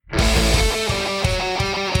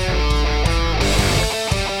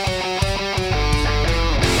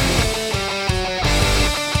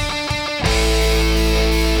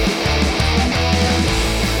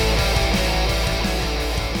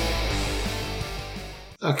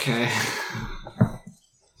Okay.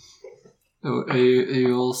 Are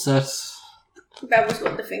you all set? That was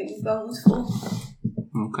what the finger bone was for.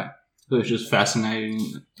 Okay. It was just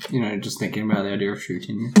fascinating, just thinking about the idea of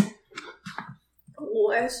shooting you.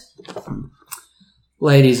 Always.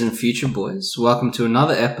 Ladies and future boys, welcome to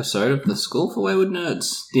another episode of the School for Wayward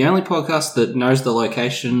Nerds, the only podcast that knows the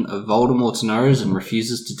location of Voldemort's nose and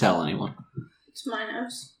refuses to tell anyone. It's my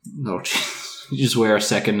nose. Oh, jeez. You just wear a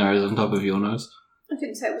second nose on top of your nose. I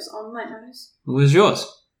didn't say it was on my nose. Where's yours?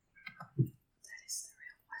 That is the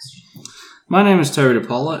real question. My name is Toby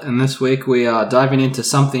DePola, and this week we are diving into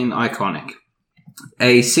something iconic.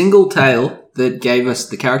 A single tale that gave us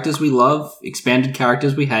the characters we love, expanded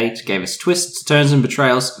characters we hate, gave us twists, turns, and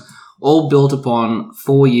betrayals, all built upon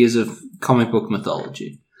 4 years of comic book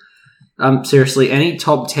mythology. Seriously, any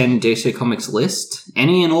top 10 DC Comics list,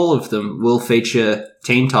 any and all of them will feature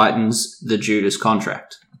Teen Titans, The Judas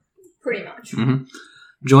Contract. Pretty much. Mm-hmm.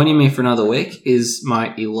 Joining me for another week is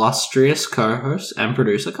my illustrious co-host and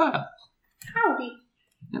producer, Kaya. Howdy.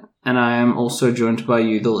 Yep. And I am also joined by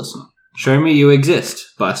you, the listener. Show me you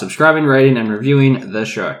exist by subscribing, rating, and reviewing the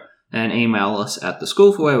show. And email us at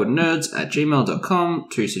theschoolforwaywardnerds@gmail.com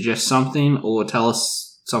to suggest something or tell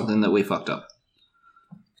us something that we fucked up.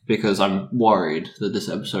 Because I'm worried that this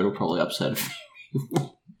episode will probably upset a few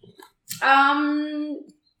people.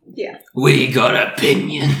 Yeah. We got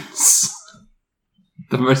opinions.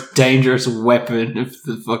 The most dangerous weapon of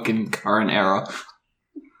the fucking current era.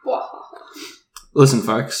 What? Listen,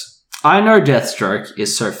 folks. I know Deathstroke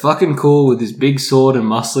is so fucking cool with his big sword and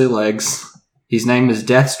muscly legs. His name is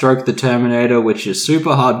Deathstroke the Terminator, which is super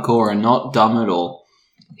hardcore and not dumb at all.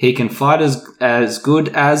 He can fight as good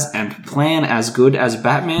as and plan as good as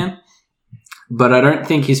Batman, but I don't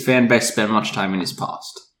think his fan base spent much time in his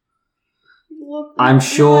past. Look, I'm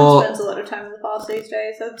sure... No one spends a lot of time in the past these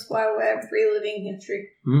days. That's why we're reliving history.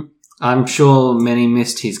 I'm sure many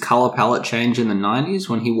missed his colour palette change in the 90s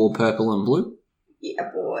when he wore purple and blue. Yeah,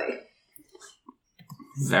 boy.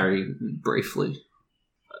 Very briefly.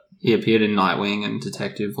 He appeared in Nightwing and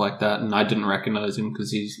Detective like that, and I didn't recognise him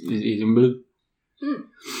because he's in blue.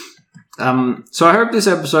 So I hope this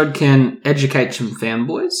episode can educate some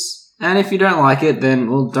fanboys. And if you don't like it, then,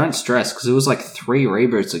 well, don't stress, because it was like 3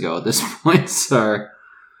 reboots ago at this point, so,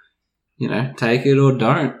 take it or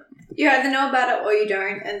don't. You either know about it or you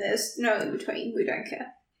don't, and there's no in between. We don't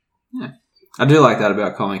care. Yeah. I do like that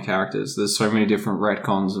about comic characters. There's so many different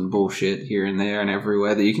retcons and bullshit here and there and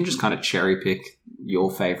everywhere that you can just kind of cherry pick your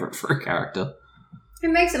favourite for a character. It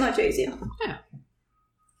makes it much easier. Yeah.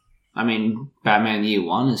 I mean, Batman Year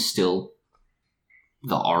One is still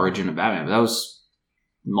the origin of Batman, but that was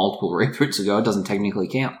multiple reboots ago. It doesn't technically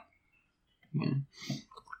count. Yeah.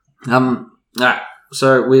 Alright,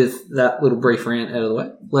 so with that little brief rant out of the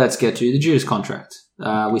way, let's get to the Judas Contract.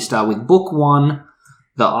 We start with Book 1,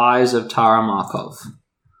 The Eyes of Tara Markov.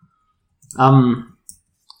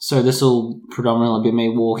 So this will predominantly be me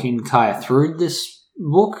walking Kaya through this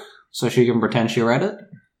book, so she can pretend she read it.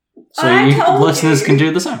 So listeners can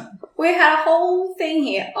do the same. We had a whole thing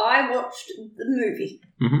here. I watched the movie.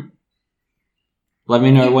 Mm-hmm. Let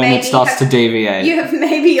me know when it starts to deviate. You have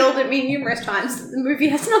maybe yelled at me numerous times that the movie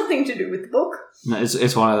has nothing to do with the book. No,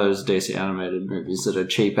 it's one of those DC animated movies that are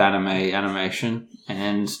cheap animation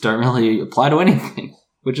and don't really apply to anything,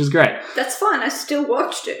 which is great. That's fine. I still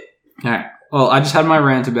watched it. Alright. Well, I just had my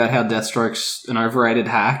rant about how Deathstroke's an overrated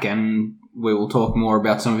hack, and we will talk more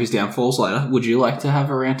about some of his downfalls later. Would you like to have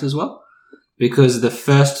a rant as well? Because the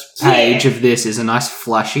first page of this is a nice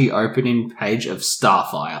flashy opening page of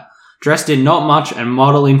Starfire. Dressed in not much and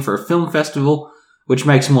modelling for a film festival, which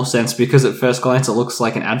makes more sense because at first glance it looks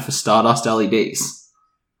like an ad for Stardust LEDs.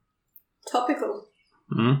 Topical.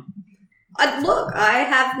 Mm-hmm. Look, I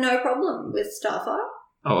have no problem with Starfire.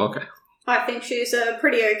 Oh, okay. I think she's a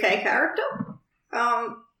pretty okay character.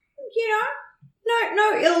 No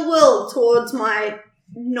ill will towards my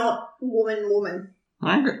not woman.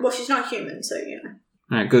 I agree. Well, she's not human, so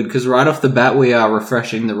Alright, good, because right off the bat we are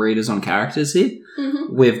refreshing the readers on characters here.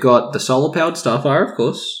 Mm-hmm. We've got the solar-powered Starfire, of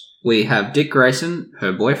course. We have Dick Grayson,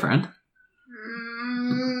 her boyfriend.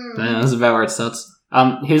 That's about where it starts.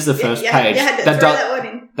 Here's the first page.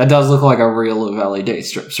 That does look like a reel of LED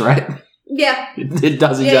strips, right? Yeah. It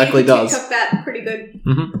does exactly does. You took that pretty good.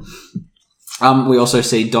 Mm-hmm. We also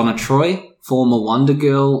see Donna Troy, former Wonder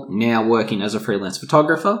Girl, now working as a freelance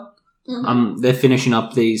photographer. Mm-hmm. They're finishing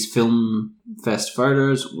up these film fest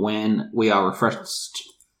photos when we are refreshed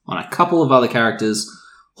on a couple of other characters.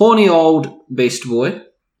 Horny old Beast Boy,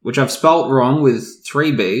 which I've spelt wrong with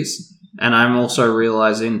 3 B's. And I'm also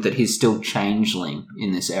realising that he's still Changeling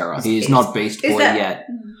in this era. He is not Beast Boy yet.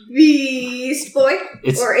 Beast Boy?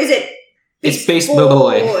 Or is it It's Beast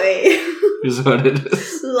Boy. Is what it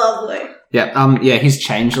is. Lovely. Yeah, he's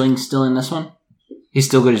Changeling still in this one. He's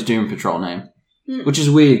still got his Doom Patrol name. Which is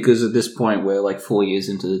weird, because at this point we're like 4 years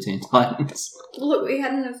into the Teen Titans. Look, we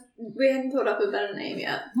hadn't thought up a better name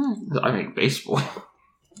yet. I mean, Beast Boy.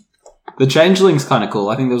 The Changeling's kind of cool.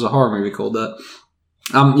 I think there was a horror movie called that.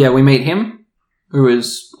 We meet him, who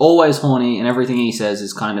is always horny, and everything he says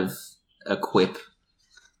is kind of a quip.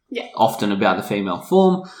 Yeah. Often about the female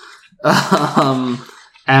form.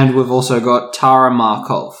 And we've also got Tara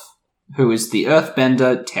Markov, who is the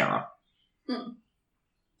Earthbender Terror.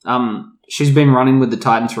 She's been running with the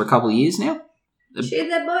Titans for a couple of years now. She had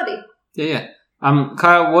that body. Yeah.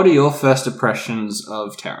 Kyle, what are your first impressions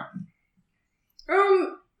of Terra?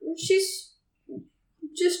 She's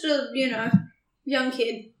just a, young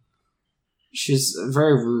kid. She's a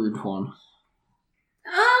very rude one.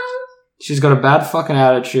 She's got a bad fucking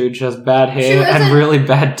attitude, she has bad hair, and really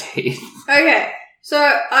bad teeth. Okay,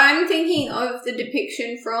 so I'm thinking of the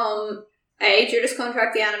depiction from Judas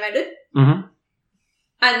Contract, the animated. Mm-hmm.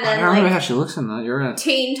 And then, I don't remember how she looks in that, you're right.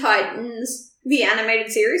 Teen Titans, the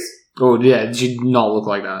animated series. Oh, yeah, she did not look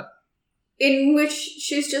like that. In which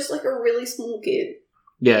she's just like a really small kid.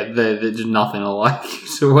 Yeah, they're just nothing alike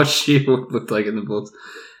to what she would look like in the books.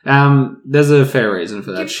 There's a fair reason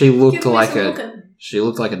for that. She looked like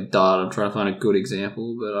a dart. I'm trying to find a good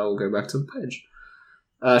example, but I will go back to the page.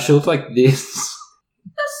 She looked like this.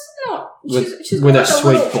 That's not... She's with a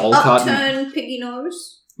sweet bowl cut. Upturned piggy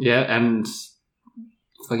nose. Yeah, and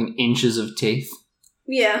fucking inches of teeth.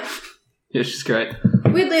 Yeah. Yeah, she's great.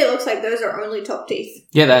 Weirdly, it looks like those are only top teeth.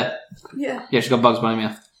 Yeah, that. Yeah. Yeah, she's got Bugs Bunny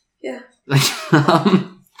mouth. Yeah.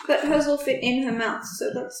 But hers will fit in her mouth,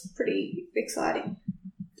 so that's pretty exciting.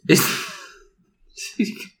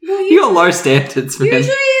 You got low standards, man.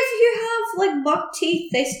 Usually if you have, like, buck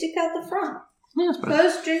teeth, they stick out the front. Yeah,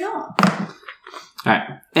 those do not.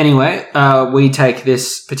 Alright. Anyway, we take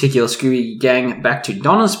this particular Scooby gang back to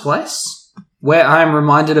Donna's place, where I am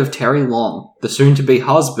reminded of Terry Long, the soon-to-be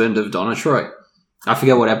husband of Donna Troy. I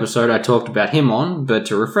forget what episode I talked about him on, but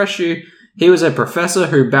to refresh you, he was a professor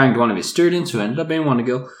who banged one of his students who ended up being Wonder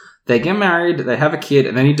Girl. They get married, they have a kid,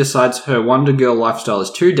 and then he decides her Wonder Girl lifestyle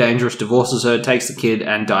is too dangerous, divorces her, takes the kid,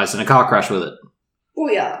 and dies in a car crash with it. Oh,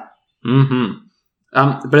 yeah.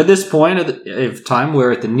 Mm-hmm. But at this point of time,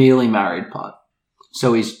 we're at the nearly married part.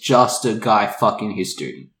 So he's just a guy fucking his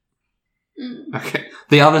student. Okay.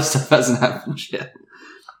 The other stuff hasn't happened yet.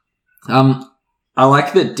 I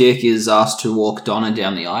like that Dick is asked to walk Donna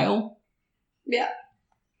down the aisle. Yeah.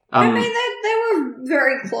 I mean, they were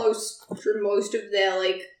very close for most of their,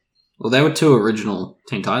 like... Well, they were two original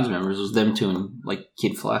Teen Titans members. It was them two and, like,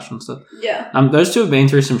 Kid Flash and stuff. Yeah. Those two have been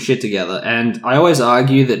through some shit together, and I always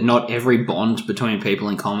argue that not every bond between people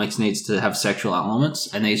in comics needs to have sexual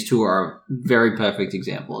elements, and these two are a very perfect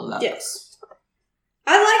example of that. Yes.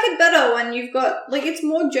 I like it better when you've got... Like, it's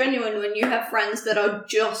more genuine when you have friends that are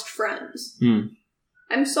just friends.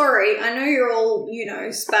 I'm sorry, I know you're all,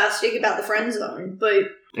 spastic about the friend zone, but...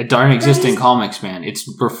 It don't exist in comics, man. It's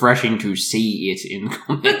refreshing to see it in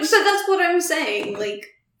comics. But that's what I'm saying. Like,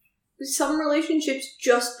 some relationships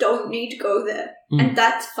just don't need to go there. And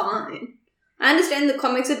that's fine. I understand the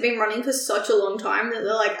comics have been running for such a long time that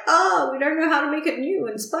they're like, we don't know how to make it new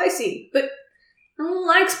and spicy. But I don't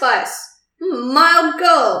like spice. I'm a mild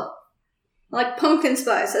girl. I like pumpkin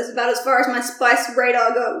spice. That's about as far as my spice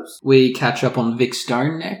radar goes. We catch up on Vic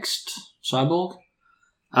Stone next, Cyborg.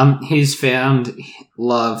 He's found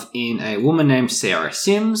love in a woman named Sarah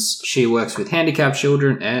Sims. She works with handicapped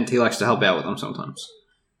children, and he likes to help out with them sometimes.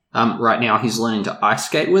 Right now, he's learning to ice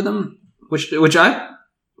skate with them, which I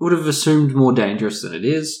would have assumed more dangerous than it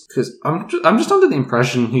is, because I'm just under the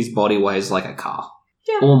impression his body weighs like a car.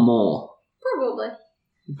 Yeah. Or more. Probably.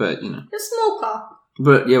 But, A small car.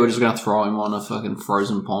 But, yeah, we're just going to throw him on a fucking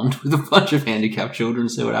frozen pond with a bunch of handicapped children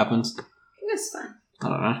and see what happens. That's fine. I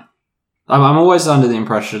don't know. I'm always under the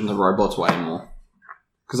impression the robots weigh more.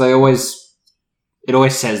 Because it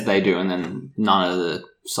always says they do, and then none of the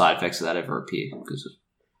side effects of that ever appear, because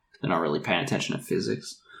they're not really paying attention to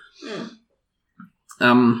physics.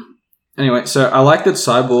 Anyway, so I like that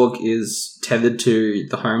Cyborg is tethered to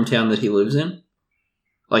the hometown that he lives in.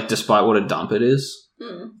 Like, despite what a dump it is.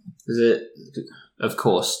 Of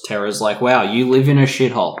course, Terra's like, wow, you live in a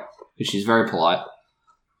shithole. Because she's very polite.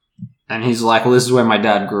 And he's like, well, this is where my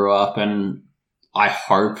dad grew up, and I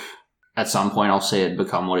hope at some point I'll see it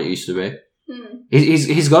become what it used to be.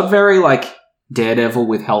 He's got very, like, Daredevil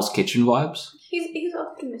with Hell's Kitchen vibes. He's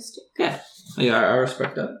optimistic. Yeah. Yeah, I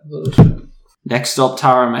respect that. Next up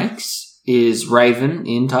Tara makes is Raven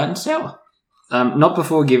in Titan's Tower. Not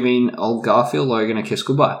before giving old Garfield Logan a kiss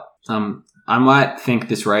goodbye. I might think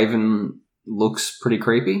this Raven looks pretty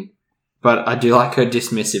creepy, but I do like her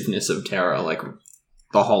dismissiveness of Terra, like,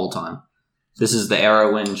 the whole time. This is the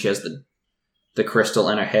era when she has the crystal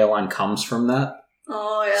and her hairline comes from that.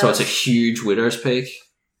 Oh, yeah. So it's a huge widow's peak.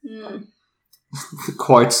 Mm.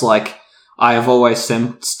 Quotes like, I have always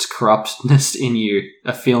sensed corruptness in you,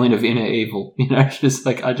 a feeling of inner evil. You know, she's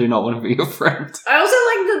like, I do not want to be your friend. I also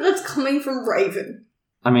like that that's coming from Raven.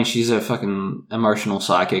 I mean, she's a fucking emotional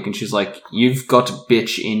psychic, and she's like, you've got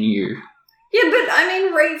bitch in you. Yeah, but I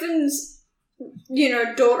mean, Raven's,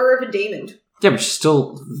 daughter of a demon. Yeah, but she's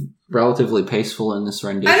still relatively peaceful in this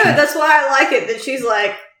rendition. I know, that's why I like it, that she's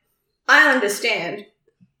like, I understand.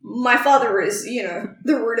 My father is,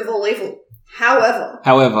 the root of all evil.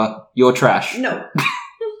 However, you're trash. No.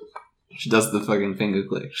 She does the fucking finger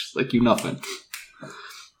click. She's like, you nothing.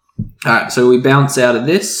 Alright, so we bounce out of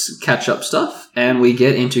this catch-up stuff, and we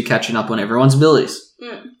get into catching up on everyone's abilities.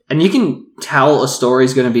 Mm. And you can tell a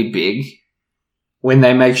story's going to be big when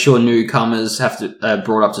they make sure newcomers have to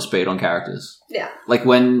brought up to speed on characters. Yeah. Like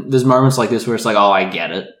when there's moments like this where it's like, oh, I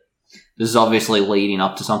get it. This is obviously leading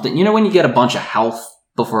up to something. You know when you get a bunch of health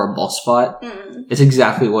before a boss fight? Mm. It's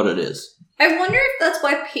exactly what it is. I wonder if that's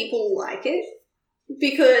why people like it.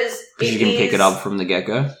 Because you can pick it up from the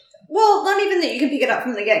get-go? Well, not even that you can pick it up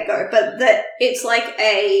from the get-go, but that it's like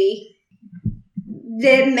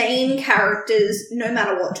they're main characters no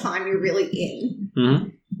matter what time you're really in. Mm-hmm.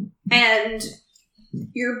 And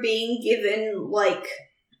you're being given, like,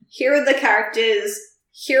 here are the characters,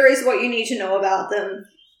 here is what you need to know about them,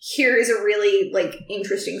 here is a really, like,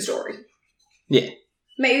 interesting story. Yeah.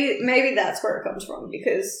 Maybe that's where it comes from,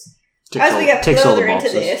 because as we get further into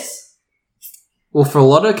this... Well, for a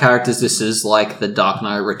lot of characters, this is like the Dark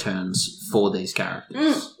Knight Returns for these characters.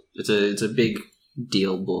 Mm. It's a big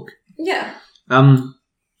deal book. Yeah.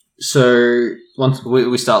 So once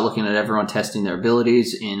we start looking at everyone testing their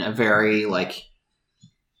abilities in a very, like...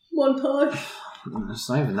 montage. It's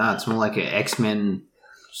not even that. It's more like an X-Men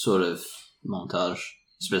sort of montage,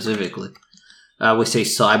 specifically. We see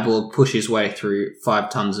Cyborg push his way through 5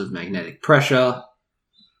 tons of magnetic pressure.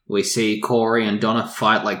 We see Corey and Donna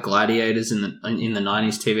fight like gladiators in the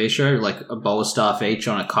 90s TV show, like a boa staff each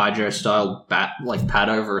on a Kaijo-style pad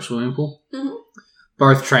over a swimming pool. Mm-hmm.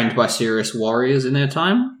 Both trained by serious warriors in their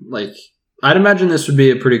time. Like, I'd imagine this would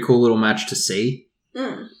be a pretty cool little match to see.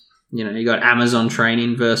 Mm. You know, you got Amazon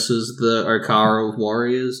training versus the Okara of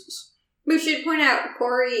warriors. We should point out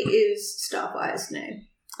Corey is Starfire's name.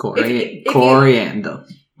 Coriander.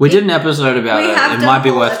 We did an episode about it. It might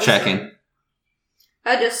be worth checking.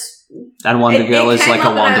 And Wonder Girl is like a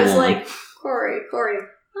Wonder Woman. Like, Corey.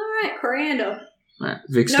 Alright, Coriander. Right.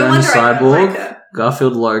 Vic Stone is Cyborg.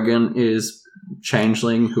 Garfield Logan is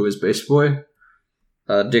Changeling, who is Beast Boy.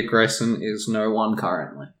 Dick Grayson is no one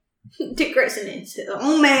currently. Dick Grayson is his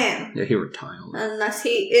own man. Yeah, he retired. Unless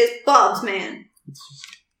he is Bob's man.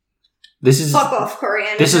 Fuck off,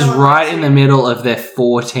 Coriander. This is right in the middle of their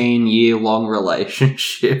 14-year-long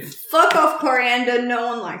relationship. Fuck off, Coriander. No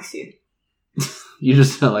one likes you. You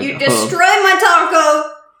just like you destroy my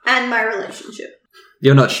taco and my relationship.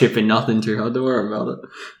 You're not shipping nothing too hard to worry about it.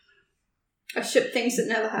 I ship things that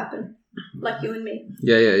never happen, like you and me.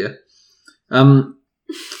 Yeah.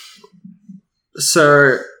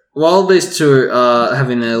 So while these two are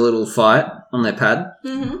having their little fight on their pad,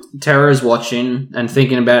 mm-hmm. Tara's watching and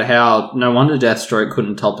thinking about how no wonder Deathstroke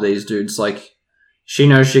couldn't top these dudes. Like, she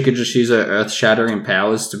knows she could just use her earth-shattering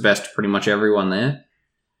powers to best pretty much everyone there,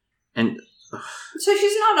 and. So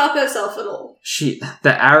she's not up herself at all.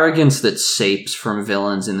 The arrogance that seeps from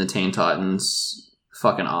villains in the Teen Titans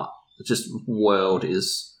fucking art. Just world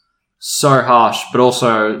is so harsh, but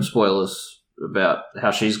also spoilers about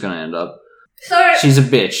how she's going to end up. So she's a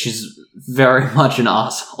bitch. She's very much an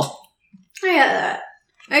asshole. I get that.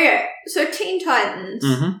 Okay, so Teen Titans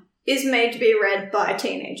mm-hmm. is made to be read by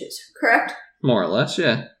teenagers, correct? More or less,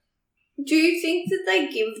 yeah. Do you think that they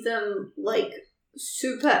give them, like,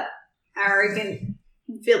 super arrogant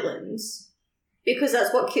villains because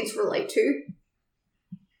that's what kids relate to?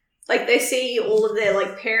 Like, they see all of their,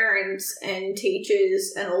 like, parents and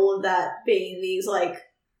teachers and all of that being these, like,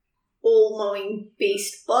 all-knowing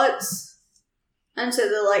beast butts. And so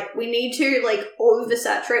they're like, we need to, like,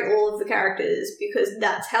 oversaturate all of the characters because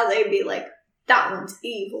that's how they'd be like, that one's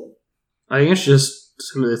evil. I think it's just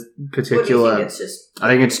some of the particular... I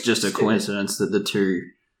think it's just a coincidence that the two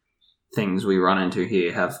things we run into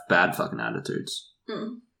here have bad fucking attitudes.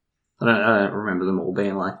 Mm. I don't remember them all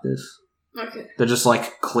being like this. Okay. They're just,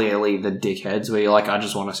 like, clearly the dickheads where you're like, I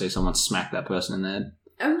just want to see someone smack that person in the head.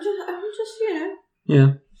 I'm just, you know.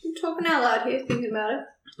 Yeah. I'm talking out loud here, thinking about it.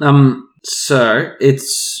 So,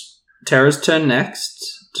 it's Tara's turn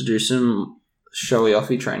next to do some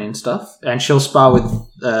showy-offy training stuff, and she'll spar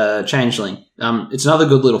with Changeling. It's another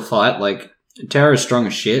good little fight. Like, Tara's strong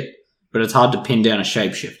as shit, but it's hard to pin down a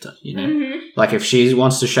shapeshifter, you know? Mm-hmm. Like, if she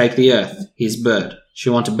wants to shake the earth, he's Bird. She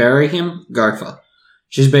wants to bury him, Gopher.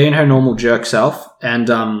 She's being her normal jerk self, and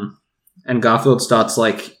Garfield starts,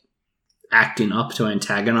 like, acting up to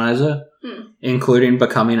antagonize her, including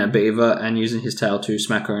becoming a beaver and using his tail to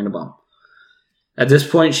smack her in the bum. At this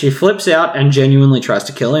point, she flips out and genuinely tries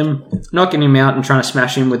to kill him, knocking him out and trying to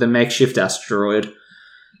smash him with a makeshift asteroid.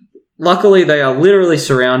 Luckily, they are literally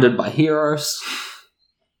surrounded by heroes.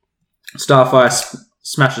 Starfire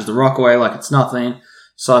smashes the rock away like it's nothing.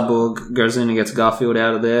 Cyborg goes in and gets Garfield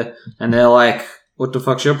out of there, and they're like, what the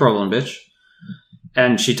fuck's your problem, bitch?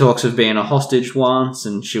 And she talks of being a hostage once,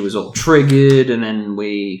 and she was all triggered, and then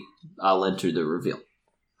we are led to the reveal.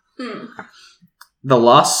 The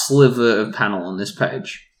last sliver of panel on this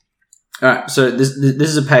page. Alright, so this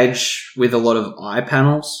is a page with a lot of eye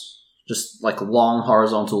panels, just like long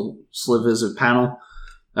horizontal slivers of panel.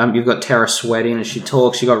 You've got Tara sweating as she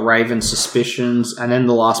talks, you've got Raven's suspicions, and then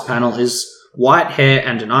the last panel is white hair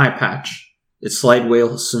and an eye patch. It's Slade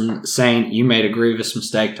Wilson saying, "You made a grievous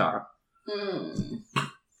mistake, Tara."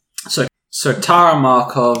 So Tara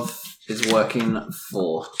Markov is working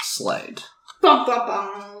for Slade. Bum, bum,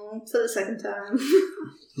 bum, for the second time.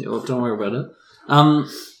 Yeah, well, don't worry about it.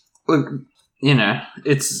 Look, you know,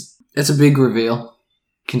 it's a big reveal,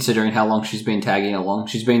 considering how long she's been tagging along.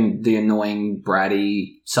 She's been the annoying,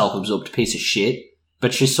 bratty, self-absorbed piece of shit,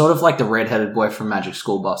 but she's sort of like the redheaded boy from Magic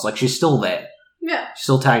School Bus. Like, she's still there. Yeah. She's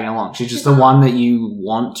still tagging along. She's just the one that you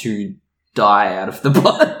want to die out of the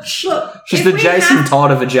bunch. Look, she's the Jason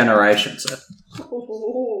Todd of a generation, so.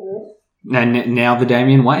 And now the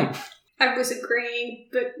Damian Wayne. I was agreeing,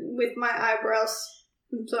 but with my eyebrows.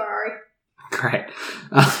 I'm sorry. Great.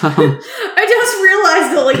 I just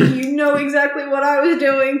realized that, like, you know exactly what I was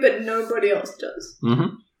doing, but nobody else does.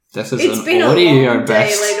 Mm-hmm. This is it's been a long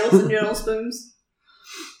day, ladles and noodle spoons.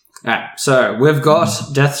 Alright, so we've got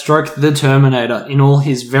Deathstroke the Terminator in all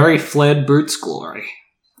his very flared boots glory.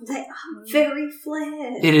 They are very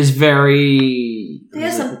flared. It is very... They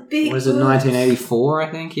have some big What is it, boots. 1984,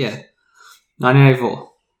 I think? Yeah. 1984.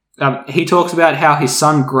 He talks about how his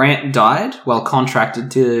son Grant died while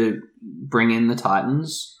contracted to bring in the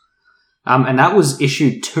Titans. And that was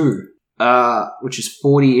issue 2, which is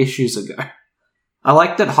 40 issues ago. I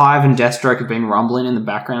like that Hive and Deathstroke have been rumbling in the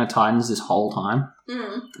background of Titans this whole time.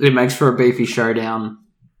 It makes for a beefy showdown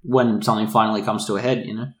when something finally comes to a head,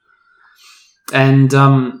 you know? And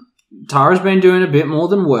Tara's been doing a bit more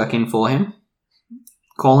than working for him.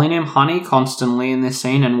 Calling him honey constantly in this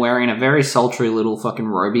scene and wearing a very sultry little fucking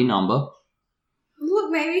Roby number.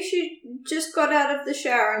 Look, maybe she just got out of the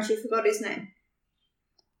shower and she forgot his name.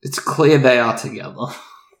 It's clear they are together.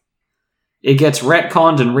 It gets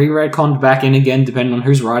retconned and re-retconned back in again depending on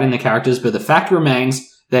who's writing the characters, but the fact remains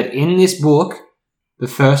that in this book, the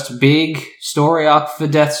first big story arc for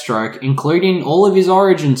Deathstroke, including all of his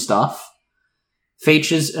origin stuff,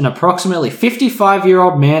 features an approximately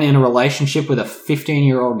 55-year-old man in a relationship with a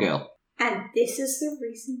 15-year-old girl. And this is the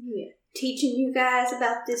reason we're teaching you guys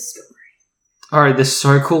about this story. Alright, this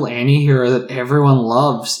so cool anti-hero that everyone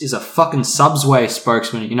loves is a fucking Subway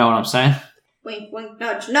spokesman, you know what I'm saying? Wink, wink,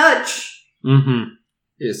 nudge, nudge! Mm-hmm.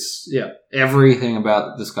 It's, yeah, everything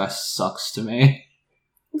about this guy sucks to me.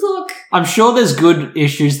 Look. I'm sure there's good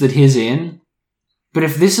issues that he's in, but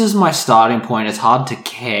if this is my starting point, it's hard to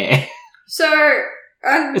care. So,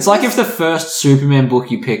 it's like if the first Superman book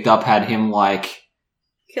you picked up had him, like...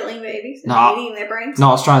 killing babies and eating their brains? No,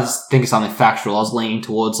 I was trying to think of something factual. I was leaning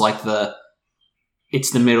towards, like,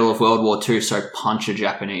 it's the middle of World War II, so punch a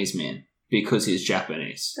Japanese man, because he's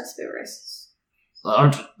Japanese. That's a bit racist.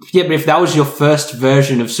 Yeah, but if that was your first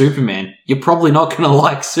version of Superman, you're probably not going to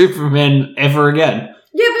like Superman ever again.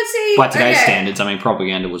 Yeah, but see... By today's standards, I mean,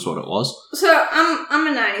 propaganda was what it was. So, I'm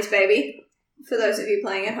a 90s baby, for those of you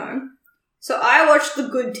playing at home. So, I watched the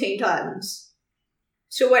good Teen Titans.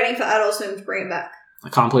 Still waiting for Adult Swim to bring it back. I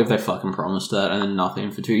can't believe they fucking promised that and then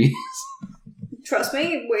nothing for 2 years. Trust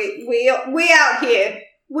me, we out here.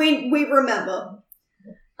 We remember.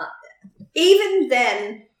 Even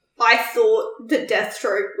then, I thought that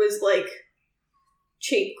Deathstroke was, like,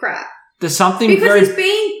 cheap crap. There's something because he's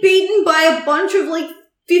being beaten by a bunch of, like,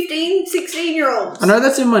 15, 16-year-olds. I know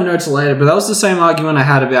that's in my notes later, but that was the same argument I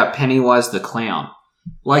had about Pennywise the Clown.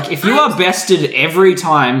 Like, if you are bested every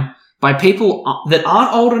time by people that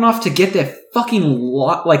aren't old enough to get their fucking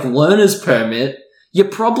learner's permit, you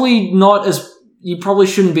probably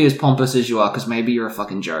shouldn't be as pompous as you are because maybe you're a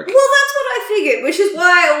fucking joke. Well, that's what I figured, which is why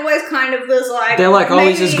I always kind of was like... They're like, oh,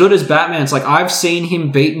 he's as good as Batman. It's like, I've seen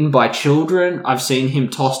him beaten by children. I've seen him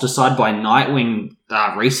tossed aside by Nightwing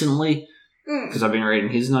recently because I've been reading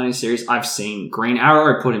his 90s series. I've seen Green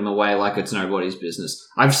Arrow put him away like it's nobody's business.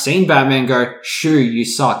 I've seen Batman go, shoo, you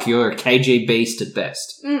suck. You're a KG beast at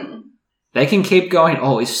best. They can keep going,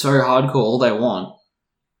 oh, he's so hardcore all they want.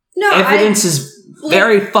 No, Evidence is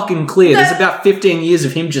very fucking clear. There's about 15 years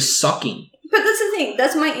of him just sucking. But that's the thing.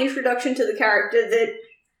 That's my introduction to the character that,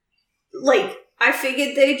 like, I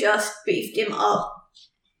figured they just beefed him up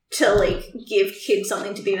to, like, give kids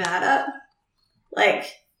something to be mad at.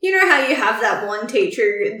 Like, you know how you have that one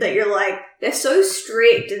teacher that you're like, they're so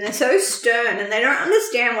strict and they're so stern and they don't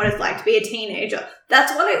understand what it's like to be a teenager.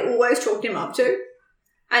 That's what I always chalked him up to.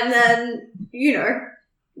 And then, you know,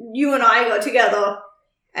 you and I got together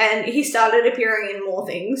and he started appearing in more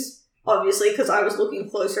things, obviously, because I was looking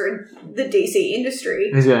closer in the DC industry.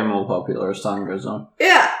 He's getting more popular as time goes on.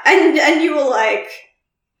 Yeah, and you were, like,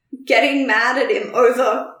 getting mad at him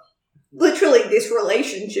over literally this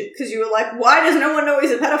relationship, because you were like, why does no one know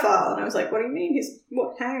he's a pedophile? And I was like, what do you mean?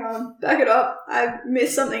 Hang on, back it up. I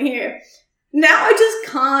missed something here. Now I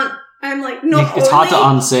just can't. I'm like, it's hard to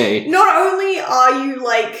unsee. Not only are you,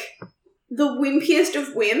 like, the wimpiest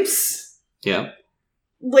of wimps. Yeah.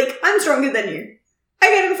 Like, I'm stronger than you. I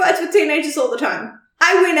get in fights with teenagers all the time.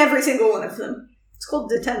 I win every single one of them. It's called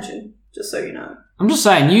detention, just so you know. I'm just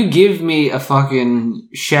saying, you give me a fucking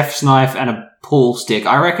chef's knife and a pool stick,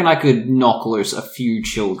 I reckon I could knock loose a few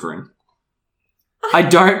children. I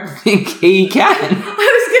don't think he can. I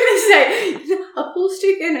was gonna say, a pool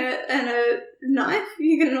stick and a knife?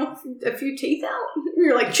 You're gonna knock a few teeth out?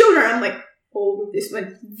 You're like, children. I'm like, oh, this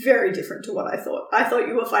went very different to what I thought. I thought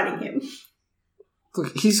you were fighting him.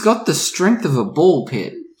 Look, he's got the strength of a ball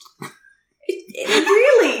pit. He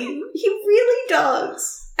really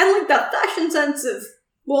does. And, like, the fashion sense of,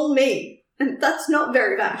 well, me. And that's not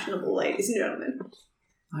very fashionable, ladies and gentlemen.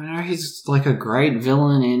 I know, he's like a great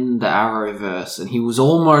villain in the Arrowverse, and he was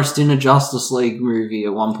almost in a Justice League movie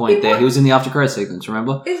at one point there. He was in the after credit sequence,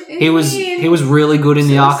 remember? He was really good in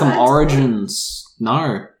the Arkham Origins.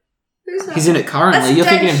 No. He's in it currently. That's You're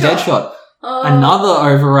thinking of Deadshot. Another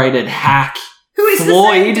overrated hack. Who is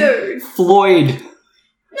Floyd? The same dude? Floyd.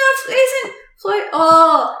 No, isn't Floyd?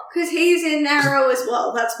 Oh, because he's in Arrow as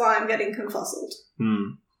well. That's why I'm getting confuzzled.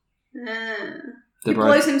 He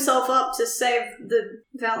blows himself up to save the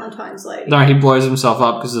Valentine's lady. No, he blows himself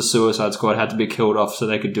up because the Suicide Squad had to be killed off so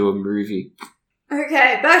they could do a movie.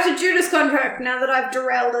 Okay, back to Judas Contract now that I've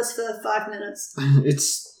derailed us for 5 minutes.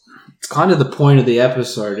 It's kind of the point of the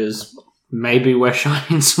episode is maybe we're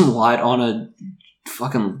shining some light on a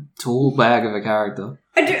fucking tool bag of a character.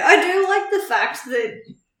 I do like the fact that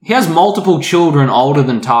he has multiple children older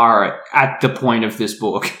than Tara at the point of this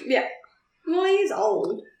book. Yeah. Well, he's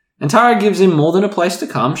old. And Tara gives him more than a place to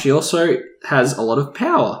come. She also has a lot of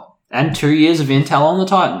power and 2 years of intel on the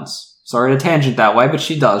Titans. Sorry to tangent that way, but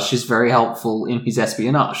she does. She's very helpful in his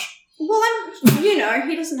espionage. Well, and, you know,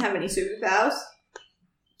 he doesn't have any superpowers.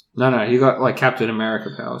 No, he got, like, Captain America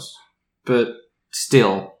powers. But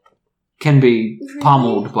still, can be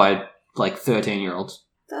pummeled by, like, 13-year-olds.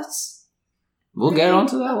 We'll get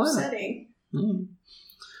onto that upsetting. later.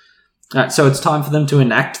 Alright, so it's time for them to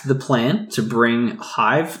enact the plan to bring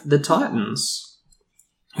Hive the Titans,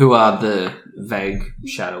 who are the vague,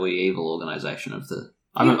 shadowy, evil organisation of the...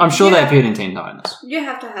 I'm sure they appeared in Teen Titans. You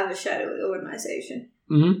have to have a shadowy organisation.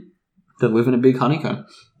 Mm-hmm. They live in a big honeycomb.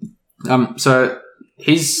 So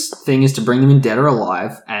his thing is to bring them in dead or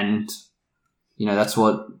alive, and, you know, that's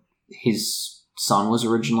what his son was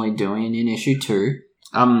originally doing in issue 2.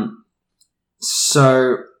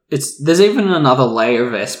 So... There's even another layer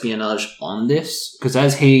of espionage on this, because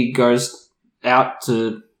as he goes out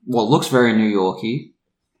to what looks very New Yorky,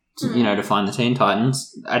 to find the Teen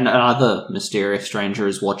Titans, another mysterious stranger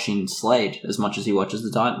is watching Slade as much as he watches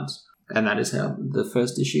the Titans. And that is how the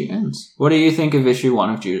first issue ends. What do you think of issue 1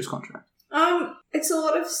 of Judas Contract? It's a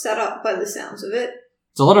lot of setup by the sounds of it.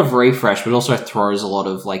 It's a lot of refresh, but also throws a lot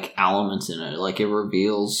of, like, elements in it. Like, it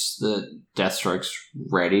reveals that Deathstroke's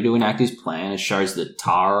ready to enact his plan. It shows that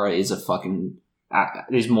Tara is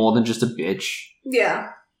is more than just a bitch. Yeah.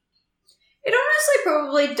 It honestly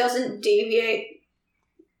probably doesn't deviate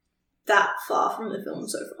that far from the film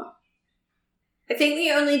so far. I think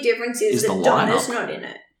the only difference is that Donna's not in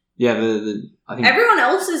it. Yeah, I think everyone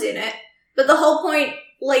else is in it, but the whole point...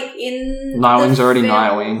 Like, in Nightwing's already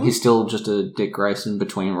Nightwing. He's still just a Dick Grayson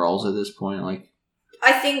between roles at this point. Like,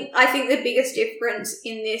 I think the biggest difference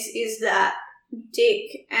in this is that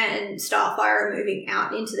Dick and Starfire are moving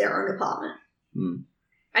out into their own apartment.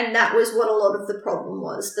 And that was what a lot of the problem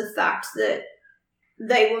was. The fact that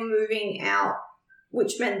they were moving out,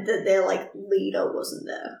 which meant that their, like, leader wasn't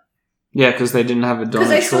there. Yeah, because they didn't have a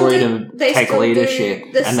Donna Troy to take leadership.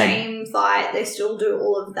 Do the same fight. They still do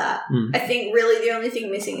all of that. I think really the only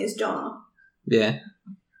thing missing is Donna. Yeah.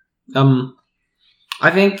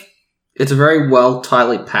 I think it's a very well,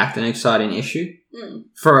 tightly packed and exciting issue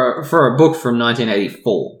for a book from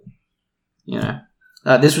 1984. You know,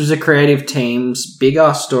 this was a creative team's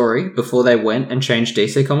big-ass story before they went and changed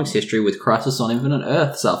DC Comics history with Crisis on Infinite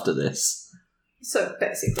Earths after this. So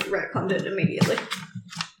basically retconned it immediately.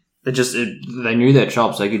 They knew their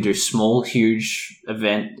chops. They could do small, huge,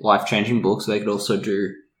 event, life-changing books. They could also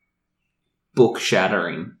do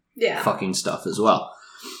book-shattering fucking stuff as well.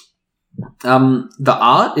 The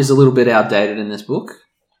art is a little bit outdated in this book,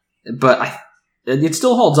 but it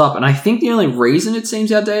still holds up, and I think the only reason it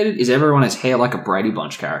seems outdated is everyone has hair like a Brady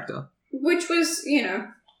Bunch character. Which was, you know,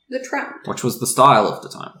 the trend. Which was the style of the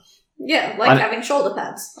time. Yeah, like having shoulder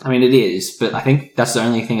pads. I mean, it is, but I think that's the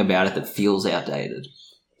only thing about it that feels outdated.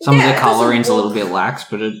 Some of the coloring's a little bit lax,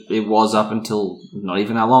 but it was up until not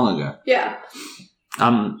even that long ago. Yeah.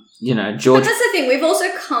 You know, George... But that's the thing, we've also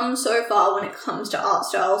come so far when it comes to art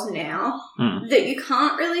styles now that you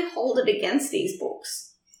can't really hold it against these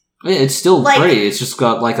books. Yeah, it's still pretty, it's just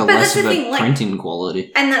got like a less of a printing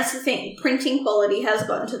quality. And that's the thing, printing quality has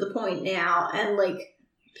gotten to the point now, and like,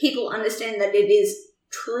 people understand that it is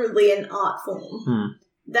truly an art form.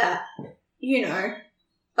 That, you know...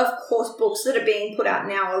 Of course, books that are being put out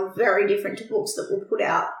now are very different to books that were put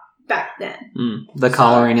out back then. The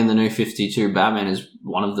colouring in the new 52 Batman is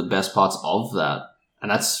one of the best parts of that. And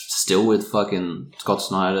that's still with fucking Scott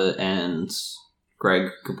Snyder and Greg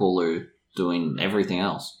Capullo doing everything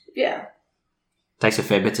else. Yeah. Takes a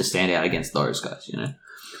fair bit to stand out against those guys, you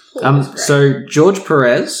know. So George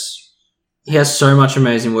Perez, he has so much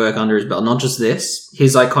amazing work under his belt. Not just this.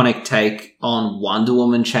 His iconic take on Wonder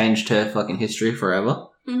Woman changed her fucking history forever.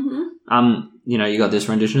 You know, you got this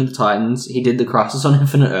rendition of the Titans. He did the Crisis on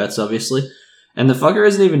Infinite Earths, obviously. And the fucker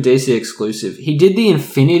isn't even DC exclusive. He did the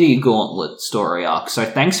Infinity Gauntlet story arc, so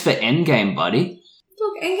thanks for Endgame, buddy.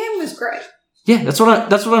 Look, Endgame was great. Yeah, that's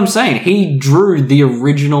what I'm saying. He drew the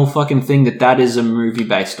original fucking thing that is a movie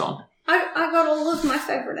based on. I got all of my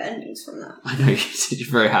favourite endings from that. I know, you said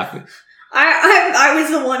you're very happy. I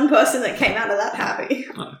was the one person that came out of that happy.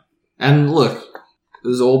 And look, it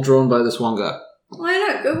was all drawn by this one guy. I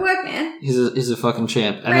know, good work, man. He's a fucking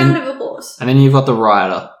champ. Round of applause. And then you've got the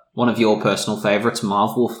writer, one of your personal favourites,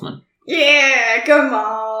 Marv Wolfman. Yeah, go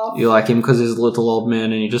Marv. You like him because he's a little old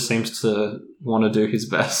man and he just seems to want to do his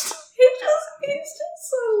best. He's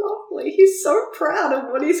just so lovely. He's so proud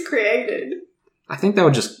of what he's created. I think they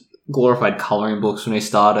were just glorified colouring books when he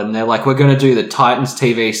started, and they're like, we're going to do the Titans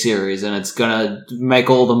TV series and it's going to make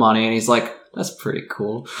all the money, and he's like, that's pretty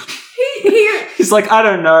cool. He's like, I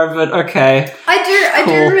don't know, but okay. I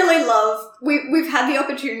do really love. We've had the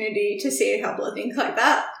opportunity to see a couple of things like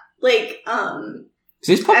that. Like,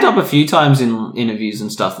 he's popped up a few times in interviews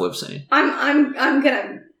and stuff we've seen. I'm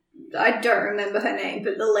gonna. I don't remember her name,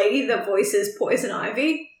 but the lady that voices Poison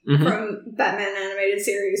Ivy from Batman animated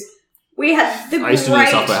series. We had the I used to know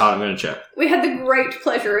stuff by heart. I'm gonna check. We had the great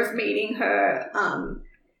pleasure of meeting her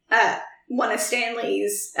at one of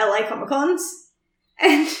Stanley's LA Comic Cons,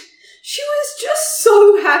 and she was just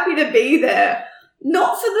so happy to be there.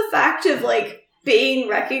 Not for the fact of, like, being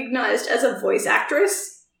recognised as a voice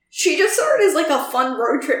actress. She just saw it as, like, a fun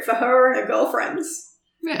road trip for her and her girlfriends.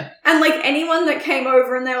 Yeah. And, like, anyone that came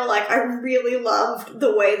over and they were like, I really loved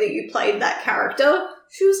the way that you played that character.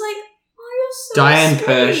 She was like, oh, you're so Diane sweet.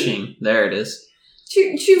 Pershing. There it is.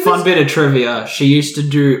 She was... Fun bit of trivia. She used to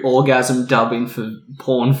do orgasm dubbing for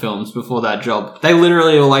porn films before that job. They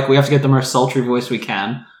literally were like, we have to get the most sultry voice we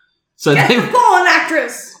can. So get the porn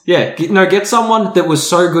actress! Yeah, get someone that was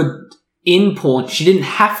so good in porn, she didn't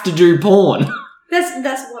have to do porn.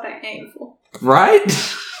 That's what I aim for. Right?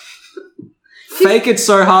 Fake it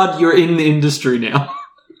so hard you're in the industry now.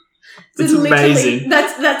 It's amazing.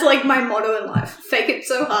 That's like my motto in life. Fake it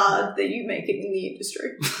so hard that you make it in the industry.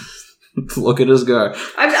 Look at us go.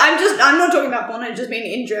 I'm not talking about porn, I just mean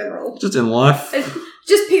in general. Just in life.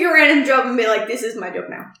 Just pick a random job and be like, this is my job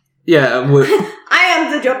now. Yeah, I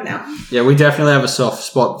am the job now. Yeah, we definitely have a soft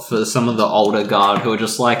spot for some of the older guard who are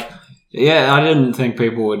just like, yeah, I didn't think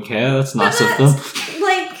people would care. That's nice of them.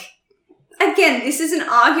 Like, again, this is an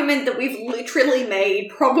argument that we've literally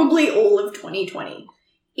made probably all of 2020.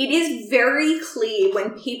 It is very clear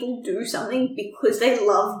when people do something because they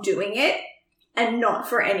love doing it, and not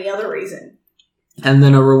for any other reason. And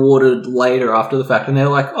then are rewarded later after the fact, and they're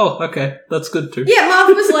like, oh, okay, that's good too. Yeah,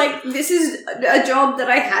 Marv was like, this is a job that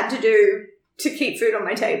I had to do to keep food on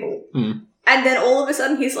my table. Mm. And then all of a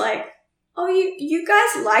sudden he's like, oh, you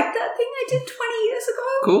guys like that thing I did 20 years ago?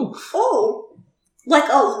 Cool. Oh, like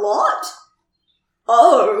a lot?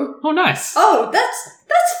 Oh. Oh, nice. Oh,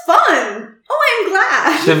 that's fun. Oh, I'm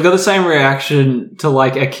glad. They've got the same reaction to,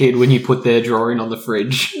 like, a kid when you put their drawing on the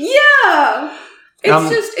fridge. Yeah.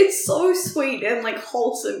 It's so sweet and, like,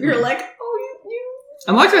 wholesome. You're like, oh, you.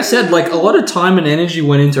 And like I said, like, a lot of time and energy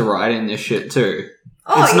went into writing this shit, too.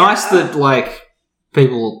 Oh, it's nice that, like,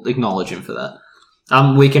 people acknowledge him for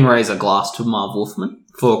that. We can raise a glass to Marv Wolfman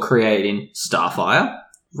for creating Starfire,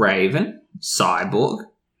 Raven, Cyborg,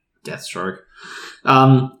 Deathstroke,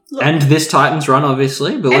 Look, and this Titans run,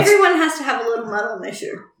 obviously. But everyone has to have a little mud on their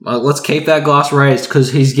shoe. let's keep that glass raised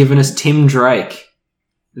because he's given us Tim Drake,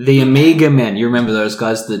 the Amiga men. You remember those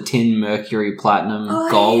guys, the tin, mercury, platinum,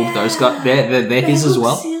 gold. Yeah. Those guys, they're his as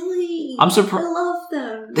well. Silly. I'm surprised. I love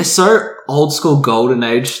them. They're so old school golden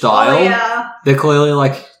age style. Oh yeah. They're clearly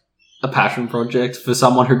like a passion project for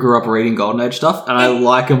someone who grew up reading golden age stuff, and I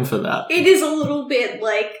like them for that. It is a little bit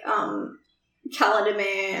like Calendar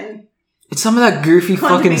Man. It's some of that goofy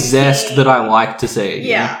fucking zest King. that I like to see.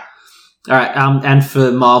 Yeah. All right. And for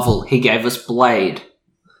Marvel, he gave us Blade.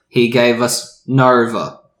 He gave us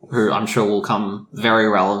Nova, who I'm sure will come very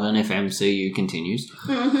relevant if MCU continues.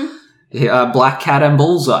 Mm-hmm. Black Cat and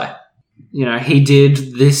Bullseye. You know, he did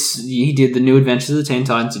the New Adventures of the Teen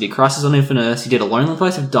Titans, he did Crisis on Infinite Earths, he did A Lonely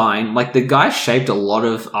Place of Dying. Like, the guy shaped a lot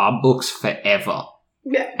of art books forever.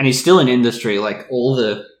 Yeah. And he's still in industry. Like, all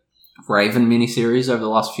the Raven miniseries over the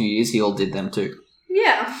last few years, he all did them too.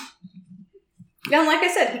 Yeah. And like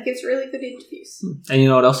I said, he gives really good interviews. And you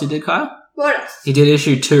know what else he did, Kyle? What else? He did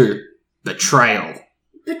issue 2, Betrayal.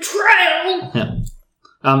 Betrayal!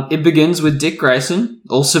 Yeah. It begins with Dick Grayson,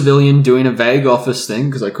 all civilian, doing a vague office thing,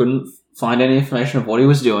 because I couldn't find any information of what he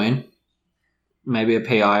was doing. Maybe a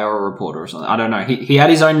PI or a reporter or something. I don't know. He had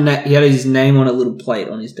his own. He had his name on a little plate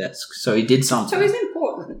on his desk, so he did something. So he's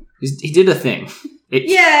important. He did a thing.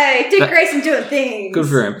 Yay! Dick Grayson doing things. Good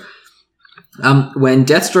for him. When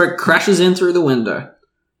Deathstroke crashes in through the window,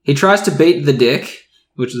 he tries to beat the Dick,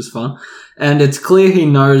 which is fun, and it's clear he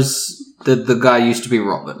knows that the guy used to be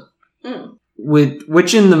Robin. Mm.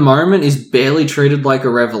 Which in the moment is barely treated like a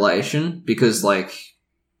revelation because, like,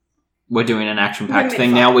 we're doing an action-packed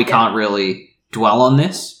thing now. We can't really dwell on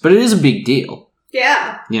this, but it is a big deal.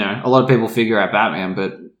 Yeah. You know, a lot of people figure out Batman,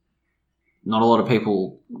 but not a lot of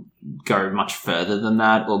people go much further than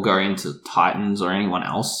that or go into Titans or anyone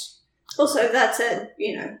else. Also, that said,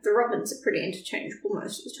 you know, the Robins are pretty interchangeable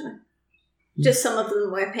most of the time. Just some of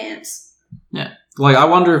them wear pants. Yeah. Like, I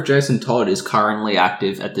wonder if Jason Todd is currently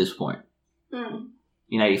active at this point. Mm.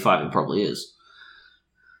 In 85, it probably is.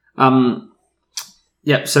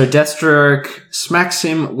 Yep, so Deathstroke smacks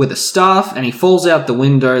him with a staff, and he falls out the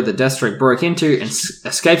window that Deathstroke broke into and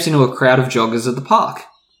escapes into a crowd of joggers at the park.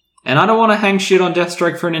 And I don't want to hang shit on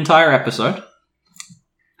Deathstroke for an entire episode.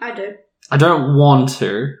 I do. I don't want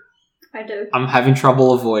to. I do. I'm having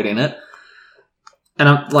trouble avoiding it. And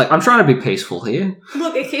I'm trying to be peaceful here.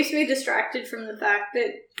 Look, it keeps me distracted from the fact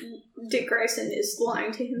that Dick Grayson is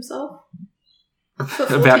lying to himself.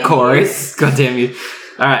 About Corey. Years. God damn you.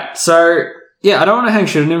 Alright, so, yeah, I don't want to hang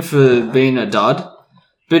shit on him for being a dud,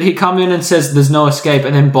 but he come in and says there's no escape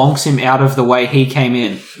and then bonks him out of the way he came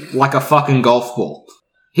in, like a fucking golf ball.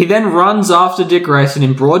 He then runs after Dick Grayson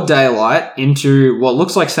in broad daylight into what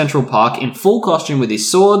looks like Central Park in full costume with his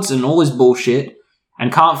swords and all his bullshit,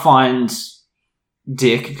 and can't find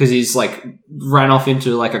Dick because he's like ran off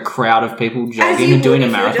into like a crowd of people jogging and doing a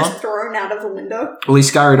marathon. Just thrown out of a window. Well, he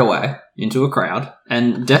scurried away into a crowd,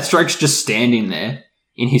 and Deathstroke's just standing there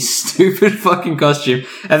in his stupid fucking costume,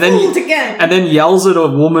 and then yells at a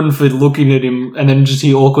woman for looking at him, and then just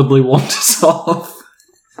he awkwardly wanders off.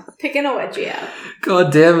 Picking a wedgie out.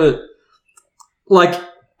 God damn it. Like,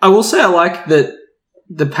 I will say I like that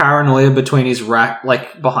the paranoia between his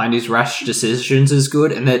behind his rash decisions is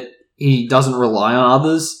good, and that he doesn't rely on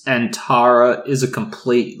others, and Tara is a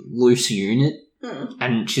complete loose unit,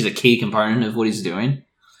 and she's a key component of what he's doing.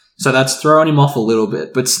 So that's throwing him off a little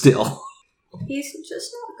bit, but still. He's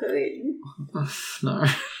just not good. No.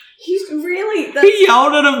 He's really... He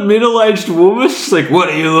yelled at a middle-aged woman. She's like, what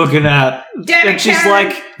are you looking at? Damn it, and she's Karen.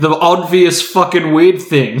 like, the obvious fucking weird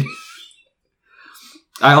thing.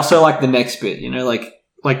 I also like the next bit, you know,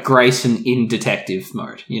 like Grayson in detective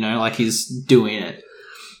mode, you know, like he's doing it.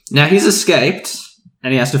 Now he's escaped,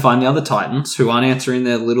 and he has to find the other Titans who aren't answering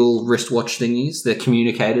their little wristwatch thingies, their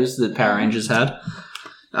communicators that Power Rangers had.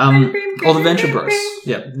 Or the Venture Bros.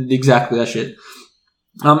 Yeah, exactly that shit.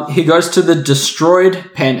 He goes to the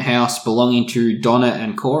destroyed penthouse belonging to Donna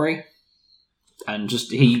and Corey, and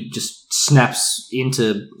he just snaps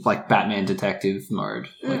into like Batman detective mode,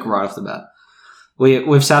 like right off the bat.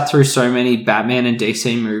 We've sat through so many Batman and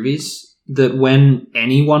DC movies that when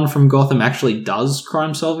anyone from Gotham actually does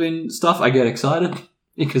crime solving stuff, I get excited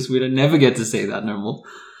because we don't never get to see that no more.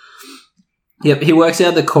 Yep, he works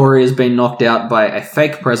out that Corey has been knocked out by a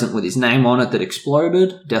fake present with his name on it that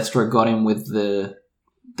exploded. Deathstroke got him with the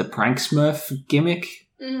prank Smurf gimmick.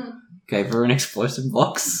 Gave her an explosive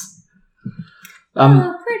box.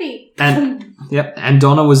 Pretty. And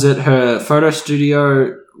Donna was at her photo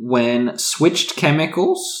studio when switched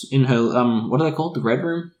chemicals in her what are they called? The red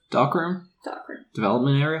room? Dark room? Dark room.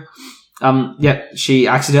 Development area. She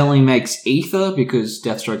accidentally makes ether because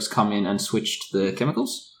Deathstroke's come in and switched the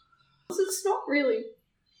chemicals. It's not really.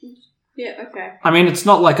 Yeah, okay. I mean, it's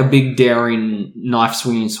not like a big, daring,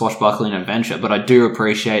 knife-swinging, swashbuckling adventure, but I do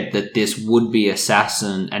appreciate that this would-be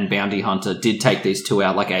assassin and bounty hunter did take these two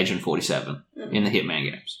out like Agent 47 in the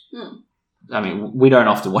Hitman games. I mean, we don't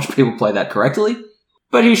often watch people play that correctly,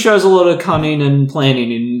 but he shows a lot of cunning and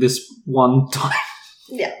planning in this one time.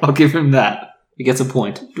 Yeah. I'll give him that. He gets a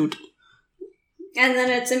point. Dude. And then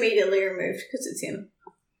it's immediately removed because it's him.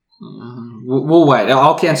 We'll wait.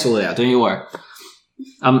 I'll cancel it out. Don't you worry.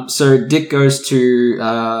 So Dick goes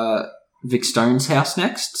to Vic Stone's house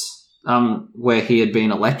next, where he had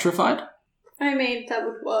been electrified. I mean, that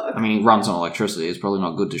would work. I mean, he runs on electricity. It's probably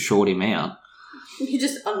not good to short him out. You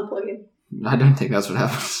just unplug him. I don't think that's what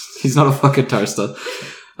happens. He's not a fucking toaster.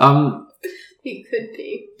 He could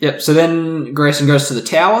be. Yep, so then Grayson goes to the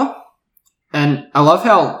tower, and I love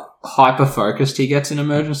how hyper-focused he gets in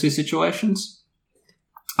emergency situations.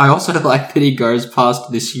 I also like that he goes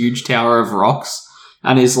past this huge tower of rocks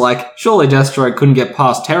and is like, surely Deathstroke couldn't get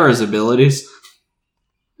past Terra's abilities.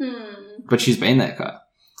 But she's been that guy.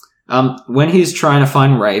 When he's trying to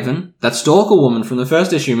find Raven, that stalker woman from the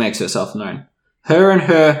first issue makes herself known. Her and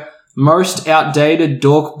her most outdated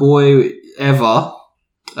dork boy ever,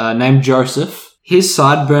 named Joseph. His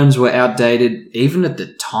sideburns were outdated even at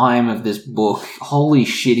the time of this book. Holy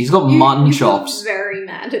shit, he's got mutton chops. I'm very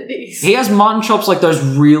mad at these. He has mutton chops like those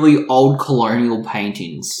really old colonial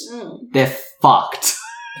paintings. They're fucked.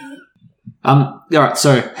 Alright,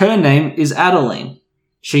 so her name is Adeline.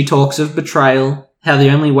 She talks of betrayal, how the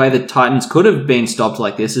only way that Titans could have been stopped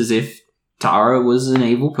like this is if Tara was an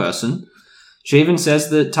evil person. She even says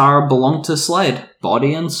that Tara belonged to Slade,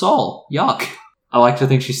 body and soul. Yuck. I like to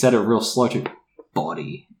think she said it real slow too.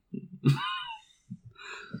 Body. I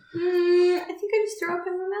think I just threw up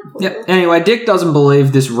in my mouth. Yep. Anyway, Dick doesn't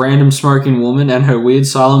believe this random smoking woman and her weird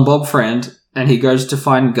Silent Bob friend, and he goes to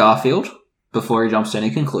find Garfield before he jumps to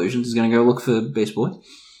any conclusions. He's going to go look for Beast Boy.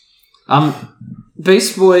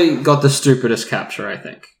 Beast Boy got the stupidest capture, I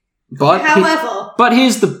think. But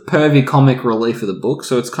here's the pervy comic relief of the book,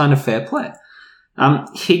 so it's kind of fair play.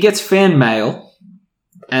 He gets fan mail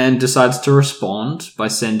and decides to respond by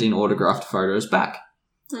sending autographed photos back.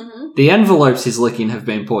 The envelopes he's licking have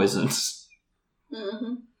been poisoned.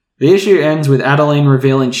 The issue ends with Adeline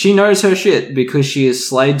revealing she knows her shit because she is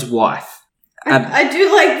Slade's wife. I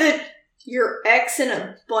do like that your ex and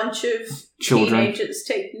a bunch of children. Teenagers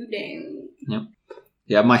take you down. Yep.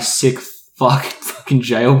 Yeah, my sick fucking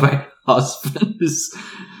jailbait husband is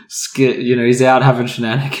he's out having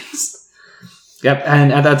shenanigans. Yep,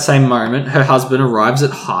 and at that same moment, her husband arrives at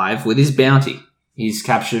Hive with his bounty. He's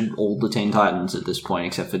captured all the Teen Titans at this point,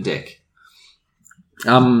 except for Dick.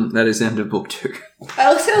 That is the end of book 2. I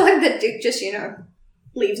also like that Dick just,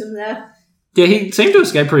 leaves him there. Yeah, he seemed to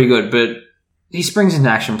escape pretty good, but he springs into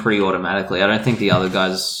action pretty automatically. I don't think the other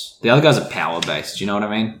guys are power-based, you know what I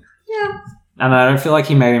mean? Yeah. And I don't feel like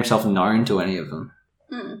he made himself known to any of them.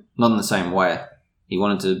 Not in the same way. He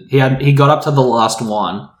got up to the last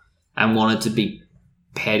one and wanted to be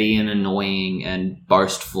petty and annoying and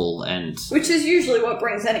boastful and... Which is usually what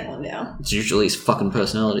brings anyone down. It's usually his fucking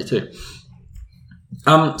personality too.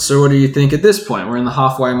 So what do you think at this point? We're in the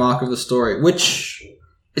halfway mark of the story, which...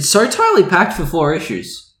 It's so tightly packed for 4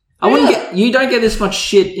 issues. You don't get this much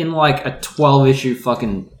shit in like a 12-issue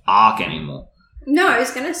fucking arc anymore. No, I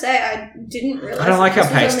was going to say, I didn't realize... I don't like how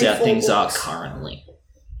paced out things are currently.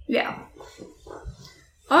 Yeah.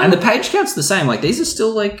 And the page count's the same. Like, these are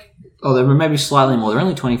still like... Oh, they were maybe slightly more. They're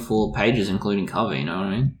only 24 pages, including cover, you know what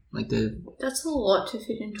I mean? That's a lot to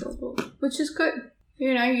fit into a book, which is good.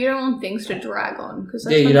 You don't want things to drag on.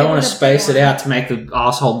 You don't want to space it out to make the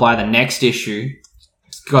asshole buy the next issue.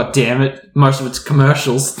 God damn it. Most of it's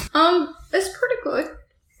commercials. It's pretty good.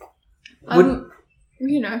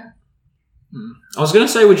 I was going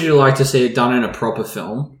to say, would you like to see it done in a proper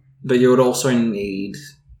film? But you would also need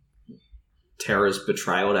Terra's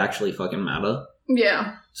betrayal to actually fucking matter.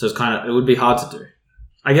 Yeah. So it's it would be hard to do.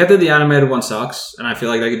 I get that the animated one sucks, and I feel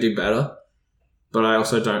like they could do better, but I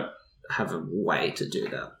also don't have a way to do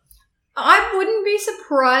that. I wouldn't be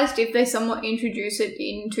surprised if they somewhat introduce it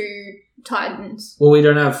into Titans. Well, we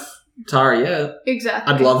don't have Tara yet.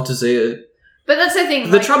 Exactly. I'd love to see it. But that's the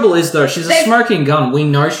thing. The trouble is, though, she's a smoking gun. We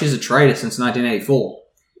know she's a traitor since 1984.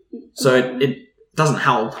 So it doesn't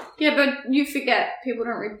help. Yeah, but you forget people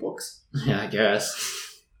don't read books. Yeah, I guess.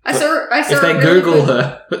 I saw if they Google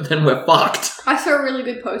her, then we're fucked. I saw a really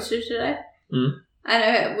good poster today. Mm. And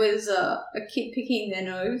it was a kid picking their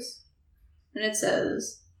nose. And it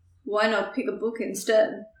says, "Why not pick a book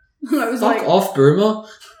instead?" And I was Fuck off, Boomer.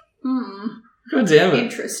 God damn it.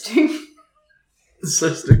 Interesting. It's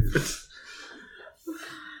so stupid.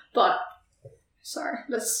 But, sorry,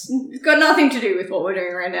 it's got nothing to do with what we're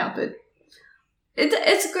doing right now, but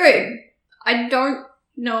it's good. I don't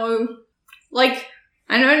know,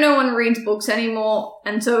 I know no one reads books anymore,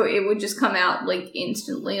 and so it would just come out,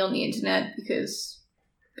 instantly on the internet because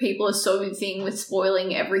people are so busy with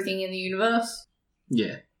spoiling everything in the universe.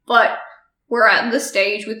 Yeah. But we're at the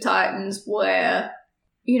stage with Titans where,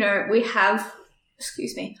 we have,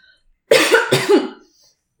 excuse me,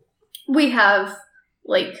 we have,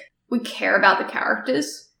 we care about the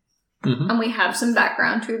characters, and we have some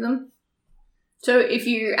background to them. So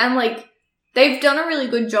they've done a really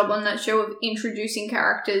good job on that show of introducing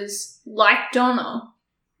characters like Donna,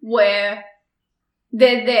 where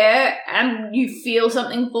they're there and you feel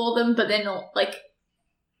something for them, but they're not,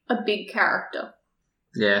 a big character.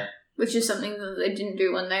 Yeah. Which is something that they didn't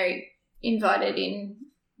do when they invited in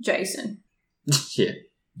Jason. Yeah.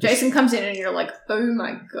 Jason comes in and you're like, oh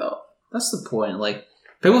my god. That's the point.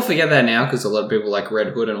 People forget that now because a lot of people like Red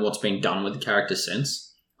Hood and what's been done with the character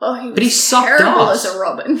since. Oh, he was but he sucked terrible us. as a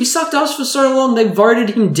Robin. He sucked us for so long, they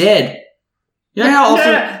voted him dead. You know how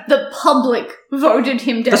often... No, the public voted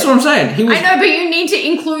him dead. That's what I'm saying. I know, but you need to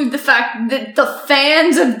include the fact that the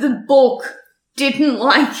fans of the book didn't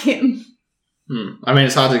like him. I mean,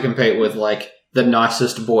 it's hard to compete with, the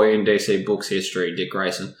nicest boy in DC Books history, Dick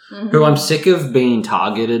Grayson, who I'm sick of being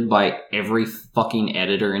targeted by every fucking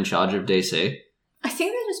editor in charge of DC. I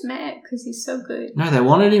think they're just mad because he's so good. No, they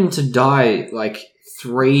wanted him to die,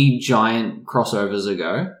 3 giant crossovers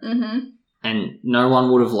ago, and no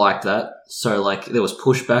one would have liked that. So, there was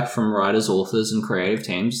pushback from writers, authors, and creative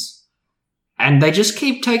teams, and they just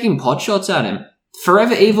keep taking potshots at him.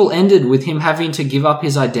 Forever Evil ended with him having to give up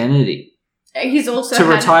his identity. He's also to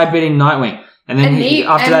retire beating Nightwing. And then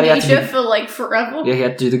after that, he had to for forever. Yeah, he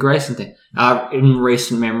had to do the Grayson thing. In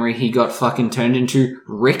recent memory, he got fucking turned into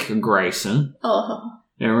Rick Grayson. Oh.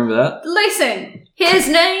 You remember that? Listen, his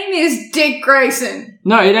name is Dick Grayson.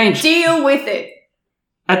 No, it ain't. Deal with it.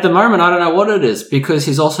 At the moment, I don't know what it is, because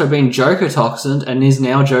he's also been Joker toxined and is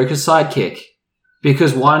now Joker's sidekick.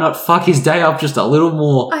 Because why not fuck his day up just a little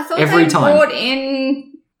more every time? I thought they brought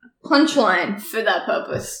in Punchline for that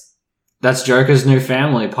purpose. That's Joker's new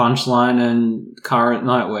family, Punchline and current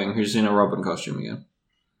Nightwing, who's in a Robin costume again.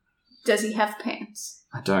 Does he have pants?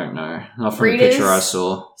 I don't know. Not from the picture I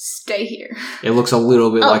saw. Stay here. It looks a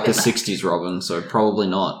little bit like the 60s Robin, so probably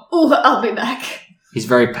not. Oh, I'll be back. He's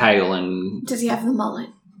very pale and... Does he have the mullet?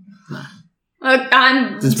 No.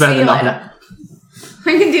 It's better than nothing.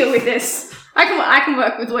 I can deal with this. I can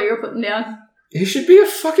work with what you're putting down. He should be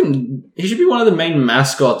one of the main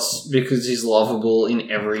mascots because he's lovable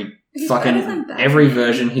in every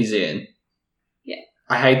version he's in. Yeah.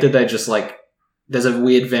 I hate that they just there's a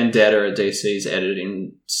weird vendetta at DC's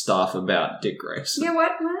editing staff about Dick Grayson. Yeah,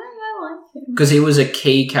 what? I like him. Because he was a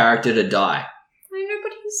key character to die. I know,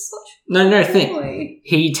 but he's such think.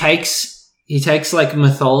 He takes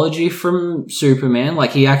mythology from Superman.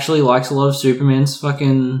 He actually likes a lot of Superman's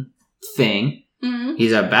fucking thing. Mm-hmm.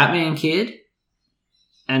 He's a Batman kid.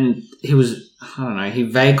 And he was, I don't know, he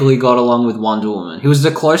vaguely got along with Wonder Woman. He was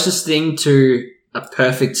the closest thing to a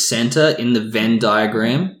perfect center in the Venn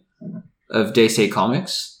diagram of DC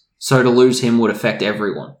Comics. So to lose him would affect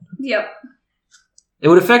everyone. Yep. It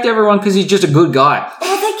would affect everyone because he's just a good guy.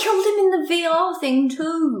 Oh, they killed him in the VR thing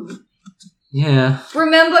too. Yeah.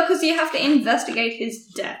 Remember, because you have to investigate his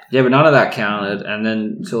death. Yeah, but none of that counted. And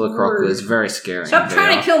then Killer Croc was very scary. Stop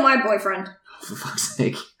trying to kill my boyfriend. For fuck's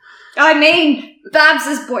sake. I mean,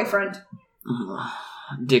 Babs' boyfriend.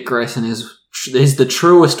 Dick Grayson is the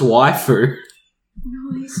truest waifu.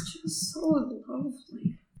 No, he's just so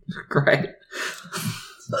lovely. Great.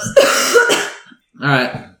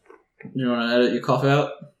 Alright. You want to edit your cough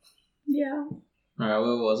out? Yeah. Alright,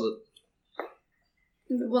 where was it?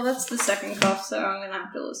 Well, that's the second cough, so I'm going to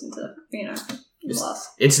have to listen to, the last.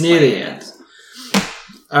 It's near the end.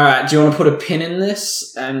 Alright, do you want to put a pin in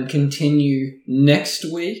this and continue next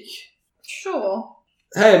week? Sure.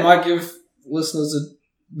 Hey, it might give listeners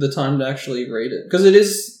the time to actually read it. Because it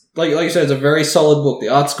is, like you said, it's a very solid book. The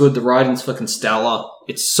art's good, the writing's fucking stellar.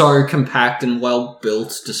 It's so compact and well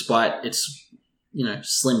built despite its,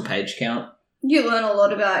 slim page count. You learn a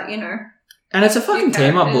lot about, And it's a fucking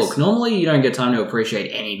team-up characters. book. Normally you don't get time to appreciate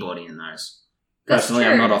anybody in those. That's Personally,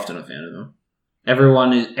 true. I'm not often a fan of them.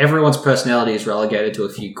 Everyone's personality is relegated to a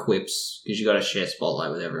few quips because you got to share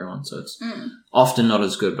spotlight with everyone, so it's often not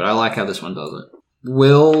as good. But I like how this one does it.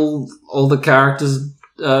 Will all the characters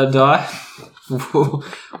die?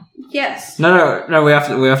 Yes. No. We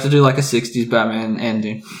have to do like a '60s Batman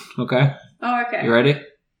ending. Okay. Oh, okay. You ready?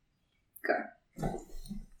 Go.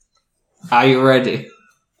 Are you ready?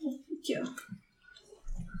 Yeah.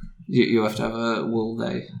 You have to have a will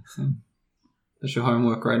they thing. That's your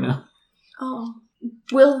homework right now. Oh.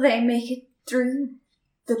 Will they make it through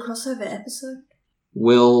the crossover episode?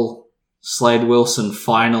 Will Slade Wilson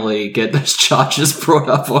finally get those charges brought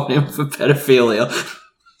up on him for pedophilia?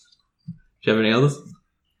 Do you have any others?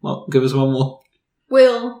 Well, give us one more.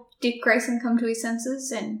 Will Dick Grayson come to his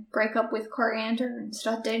senses and break up with Coriander and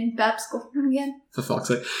start dating Babs Gordon again? For fuck's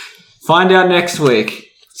sake. Find out next week.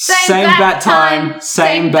 Same bat time,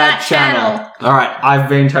 same bat channel. Alright, I've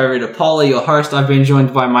been Toby DePaula, your host. I've been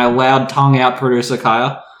joined by my loud tongue-out producer,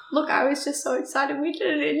 Kaya. Look, I was just so excited we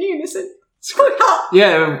did it in unison.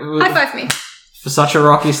 Yeah. High five me. For such a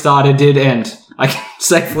rocky start, it did end. I can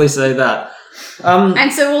safely say that.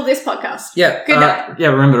 And so will this podcast. Yeah. Good night. Yeah,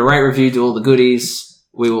 remember to rate, review, do all the goodies.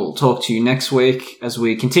 We will talk to you next week as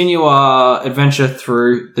we continue our adventure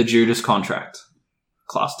through the Judas Contract.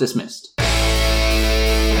 Class dismissed.